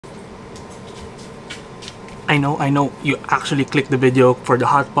I know, you actually clicked the video for the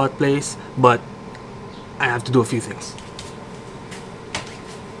hot pot place, but I have to do a few things.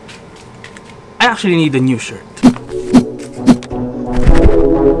 I actually need a new shirt.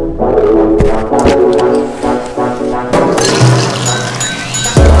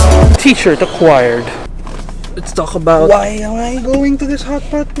 T-shirt acquired. Let's talk about why am I going to this hot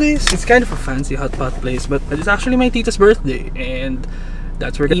pot place. It's kind of a fancy hot pot place, but it's actually my tita's birthday, and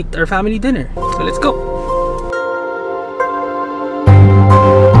that's where we eat our family dinner. So let's go.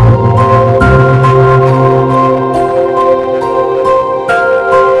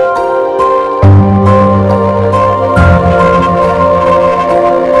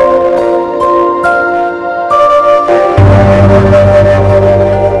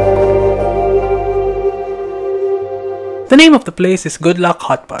 The name of the place is Good Luck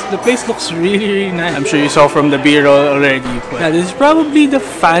Hotpot. The place looks really nice. I'm sure you saw from the B-roll already. But yeah, this is probably the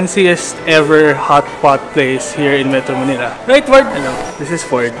fanciest ever hotpot place here in Metro Manila. Right, Ford? Hello. This is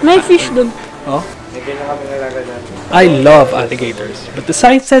Ford. May fish dun. Oh? I love alligators, but the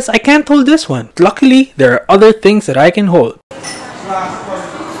sign says I can't hold this one. Luckily, there are other things that I can hold.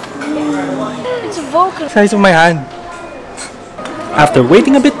 It's a vocal. Size of my hand. After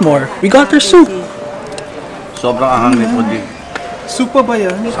waiting a bit more, we got our soup. Sobrang ahang nito din. Soup pa ba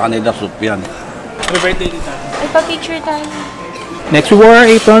yan? Sa kanila soup yan. Happy birthday, Tita. Ay, pa-picture tayo. Next, we wore our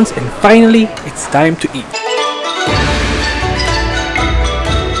aprons, and finally, it's time to eat.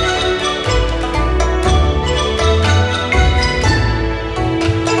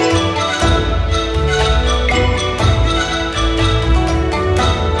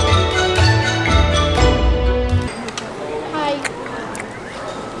 Hi.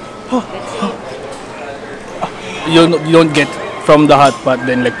 You don't get from the hot pot,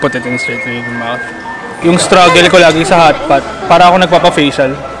 then like put it in straight to your mouth. Yung struggle ko lagi sa hot pot, para ako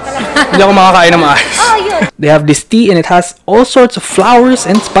nagpapa-facial. Hindi ako makakain ng maayos. Oh, yun. They have this tea and it has all sorts of flowers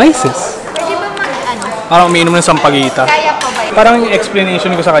and spices. Pwede ba mag-ano? Parang umiinom ng sampagita. Kaya pa ba yun? Parang yung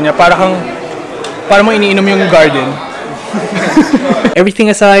explanation ko sa kanya, parang mo iniinom yung garden. Everything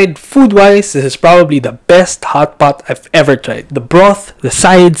aside, food-wise, this is probably the best hot pot I've ever tried. The broth, the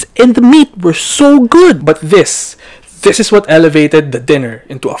sides, and the meat were so good. But this is what elevated the dinner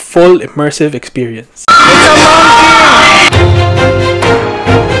into a full immersive experience. It's a monkey!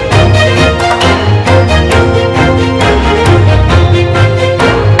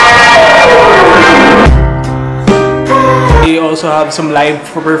 They also have some live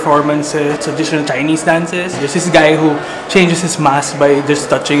performances, traditional Chinese dances. There's this guy who changes his mask by just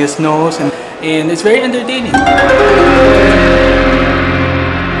touching his nose, and it's very entertaining.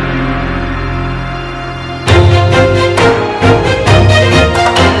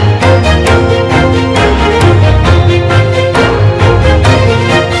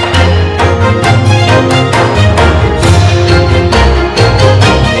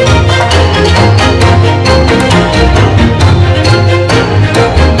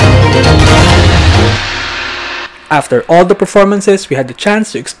 After all the performances, we had the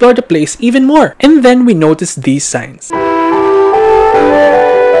chance to explore the place even more, and then we noticed these signs.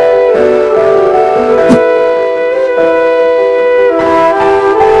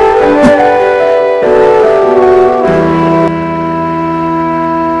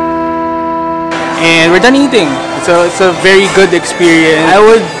 And we're done eating. It's a very good experience. I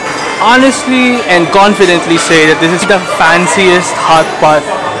would honestly and confidently say that this is the fanciest hot pot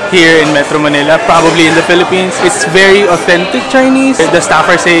here in Metro Manila, probably in the Philippines. It's very authentic Chinese. The staff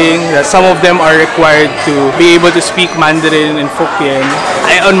are saying that some of them are required to be able to speak Mandarin and Hokkien.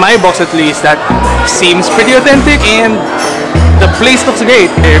 On my box at least, that seems pretty authentic, and the place looks great.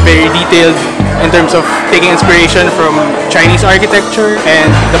 They're very detailed in terms of taking inspiration from Chinese architecture,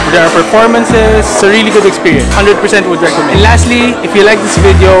 and there are performances. It's a really good experience. 100% would recommend. And lastly, if you like this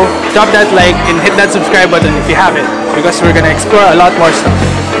video, drop that like and hit that subscribe button if you haven't, because we're gonna explore a lot more stuff.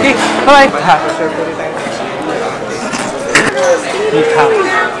 Okay, bye bye. Meat hack.